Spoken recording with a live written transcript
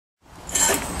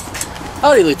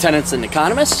Howdy, lieutenants and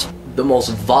economists. The most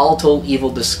volatile,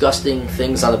 evil, disgusting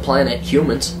things on the planet,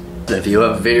 humans. If you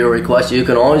have a video request, you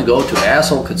can always go to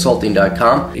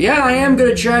assholeconsulting.com. Yeah, I am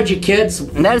gonna charge you, kids.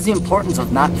 And that is the importance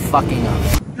of not fucking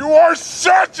up. You are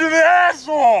such an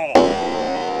asshole!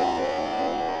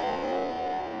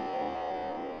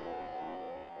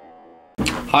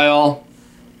 Hi all.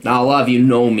 Now a lot of you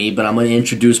know me, but I'm going to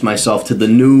introduce myself to the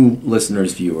new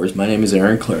listeners, viewers. My name is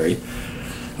Aaron Clary.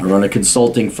 I run a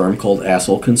consulting firm called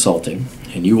Asshole Consulting.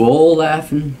 And you all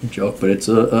laugh and joke, but it's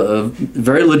a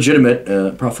very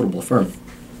legitimate, profitable firm.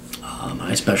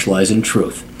 I specialize in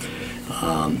truth.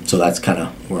 So that's kind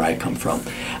of where I come from.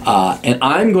 And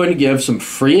I'm going to give some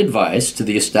free advice to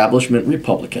the establishment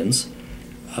Republicans,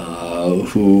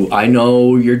 who I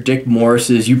know your Dick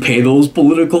Morrises, you pay those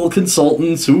political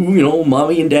consultants who, you know,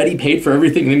 mommy and daddy paid for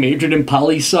everything. They majored in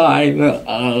poli-sci,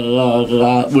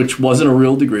 which wasn't a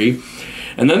real degree.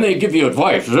 And then they give you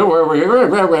advice.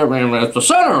 The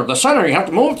center, you have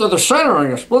to move to the center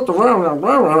and you split the...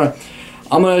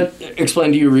 I'm going to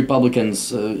explain to you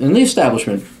Republicans in the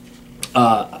establishment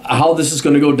how this is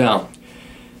going to go down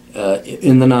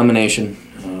in the nomination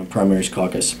primaries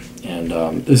caucus. And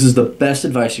this is the best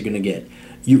advice you're going to get.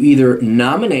 You either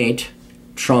nominate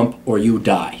Trump or you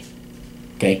die.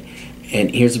 Okay?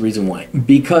 And here's the reason why.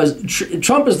 Because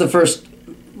Trump is the first...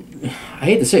 I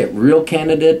hate to say it, real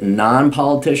candidate,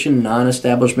 non-politician,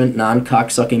 non-establishment,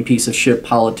 non-cocksucking piece of shit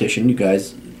politician you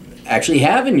guys actually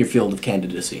have in your field of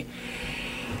candidacy.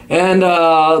 And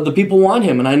the people want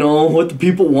him, and I know what the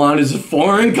people want is a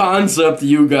foreign concept to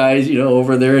you guys, you know,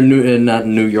 over there in not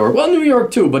New York. Well, New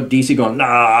York too, but DC going,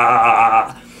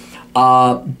 nah.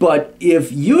 But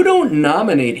if you don't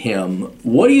nominate him,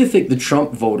 what do you think the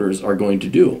Trump voters are going to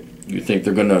do? You think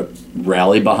they're going to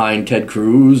rally behind Ted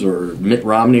Cruz or Mitt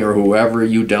Romney or whoever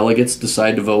you delegates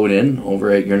decide to vote in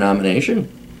over at your nomination?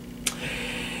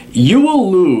 You will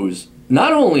lose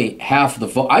not only half the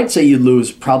vote, I'd say you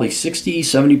lose probably 60,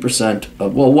 70%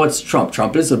 of, well, what's Trump?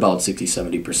 Trump is about 60,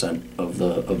 70% of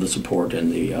the support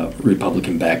and the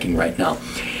Republican backing right now.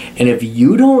 And if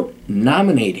you don't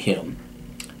nominate him,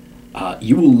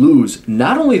 you will lose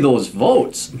not only those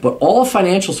votes, but all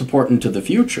financial support into the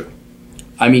future.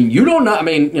 I mean, you don't, I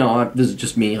mean, you know, this is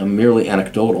just me, I'm merely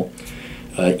anecdotal.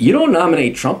 You don't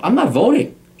nominate Trump, I'm not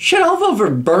voting. Shit, I'll vote for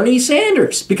Bernie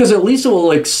Sanders, because at least it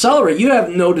will accelerate. You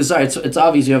have no desire, it's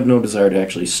obvious you have no desire to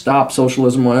actually stop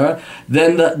socialism, whatever.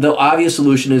 Then the obvious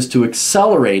solution is to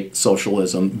accelerate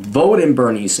socialism, vote in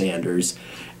Bernie Sanders.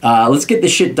 Let's get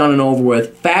this shit done and over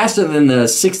with, faster than the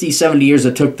 60, 70 years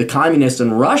it took the communists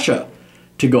in Russia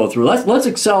to go through. Let's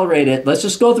accelerate it. Let's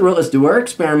just go through it. Let's do our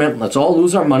experiment. Let's all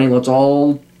lose our money. Let's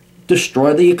all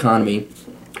destroy the economy.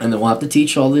 And then we'll have to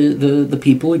teach all the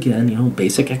people again, you know,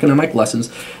 basic economic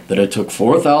lessons that it took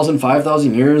 4,000,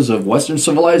 5,000 years of Western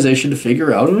civilization to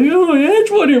figure out. Oh,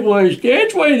 that's what it was.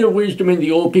 That's why the wisdom and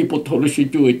the old people told us to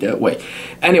do it that way.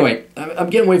 Anyway, I'm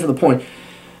getting away from the point.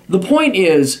 The point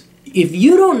is, if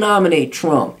you don't nominate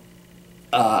Trump,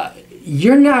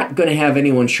 you're not going to have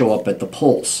anyone show up at the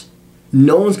polls.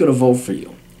 No one's going to vote for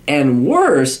you. And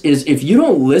worse is if you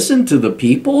don't listen to the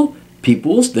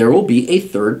peoples, there will be a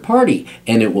third party.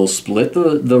 And it will split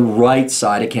the right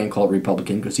side. I can't call it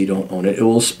Republican because you don't own it. It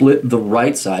will split the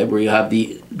right side where you have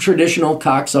the traditional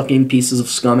cocksucking pieces of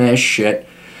scum-ass shit.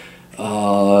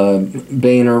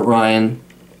 Boehner, Ryan,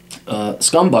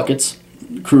 scumbuckets,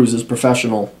 Cruz's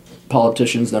professional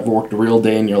politicians, never worked a real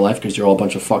day in your life because you're all a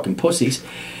bunch of fucking pussies.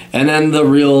 And then the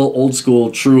real old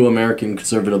school, true American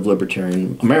conservative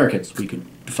libertarian Americans. We could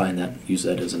define that, use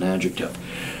that as an adjective.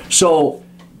 So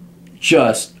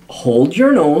just hold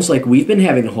your nose like we've been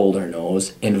having to hold our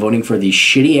nose and voting for these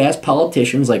shitty-ass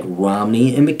politicians like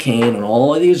Romney and McCain and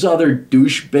all of these other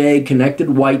douchebag connected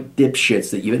white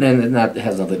dipshits that you, and that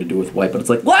has nothing to do with white, but it's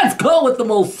like, let's go with the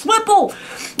most simple.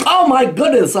 Oh my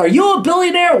goodness, are you a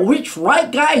billionaire? Which right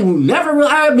guy who never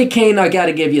really, McCain, I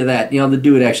gotta give you that. You know, the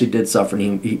dude actually did suffer,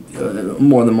 and he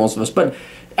more than most of us, but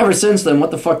ever since then,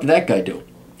 what the fuck did that guy do?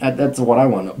 That's what I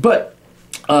want to know. But,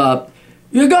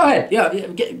 you go ahead. Yeah,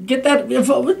 get that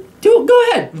info.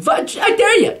 Go ahead. I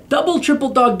dare you. Double, triple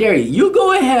dog dare you. You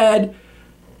go ahead.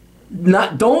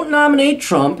 Don't nominate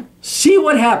Trump. See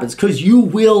what happens, because you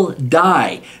will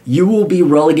die. You will be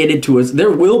relegated to us.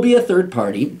 There will be a third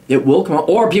party. It will come out,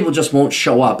 or people just won't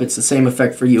show up. It's the same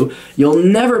effect for you. You'll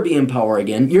never be in power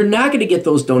again. You're not going to get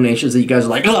those donations that you guys are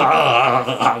like,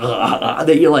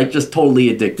 that you're like just totally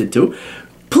addicted to.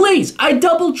 Please, I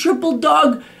double, triple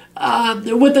dog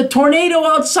with a tornado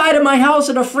outside of my house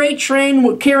and a freight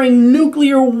train carrying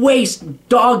nuclear waste,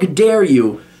 dog dare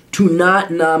you to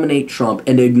not nominate Trump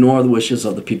and ignore the wishes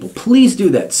of the people. Please do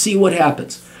that. See what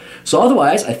happens. So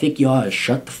otherwise, I think you ought to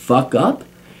shut the fuck up.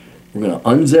 We're going to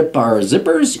unzip our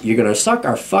zippers. You're going to suck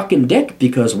our fucking dick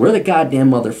because we're the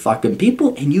goddamn motherfucking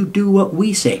people and you do what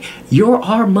we say. You're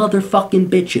our motherfucking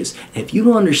bitches. And if you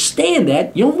don't understand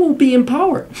that, you won't be in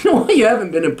power. No, you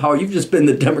haven't been in power. You've just been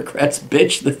the Democrats'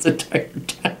 bitch this entire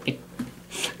time.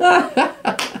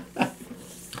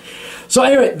 So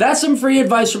anyway, that's some free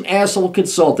advice from Asshole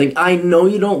Consulting. I know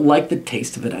you don't like the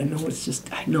taste of it. I know it's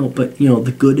just, I know, but you know,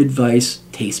 the good advice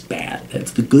tastes bad.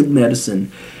 That's the good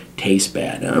medicine tastes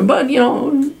bad. But you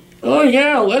know, oh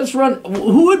yeah, let's run.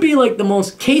 Who would be like the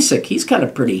most Kasich? He's kind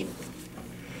of pretty.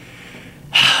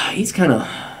 He's kind of.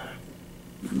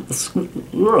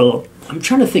 I'm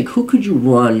trying to think. Who could you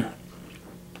run?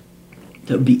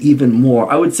 That would be even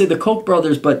more. I would say the Koch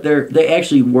brothers, but they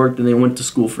actually worked and they went to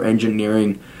school for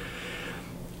engineering.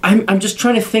 I'm just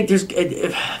trying to think. There's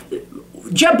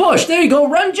Jeb Bush. There you go.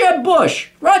 Run Jeb Bush.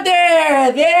 Right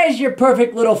there. There's your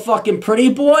perfect little fucking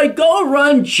pretty boy. Go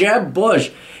run Jeb Bush.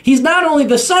 He's not only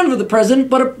the son of the president,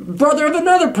 but a brother of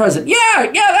another president.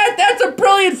 Yeah, that's a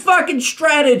brilliant fucking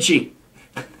strategy.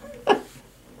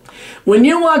 When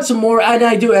you want some more, and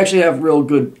I do actually have real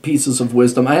good pieces of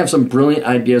wisdom. I have some brilliant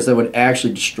ideas that would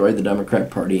actually destroy the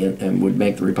Democrat Party and would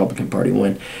make the Republican Party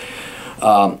win.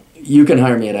 You can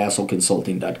hire me at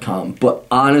assholeconsulting.com. But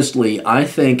honestly, I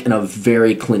think in a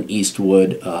very Clint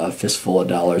Eastwood fistful of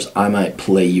dollars, I might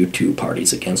play you two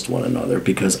parties against one another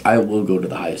because I will go to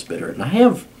the highest bidder. And I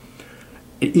have...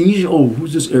 Oh,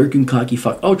 who's this arrogant, cocky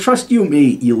fuck? Oh, trust you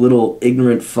me, you little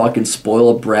ignorant fucking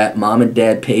spoiled brat. Mom and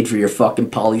dad paid for your fucking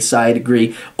poli-sci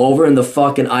degree over in the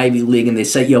fucking Ivy League and they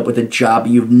set you up with a job.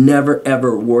 You've never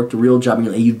ever worked a real job in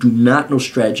your life. You do not know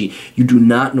strategy. You do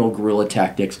not know guerrilla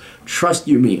tactics. Trust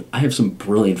you me, I have some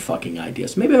brilliant fucking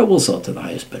ideas. Maybe I will sell it to the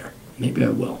highest bidder. Maybe I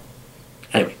will.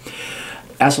 Anyway,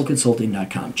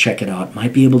 assholeconsulting.com. Check it out.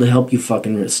 Might be able to help you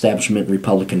fucking establishment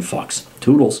Republican fucks.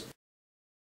 Toodles.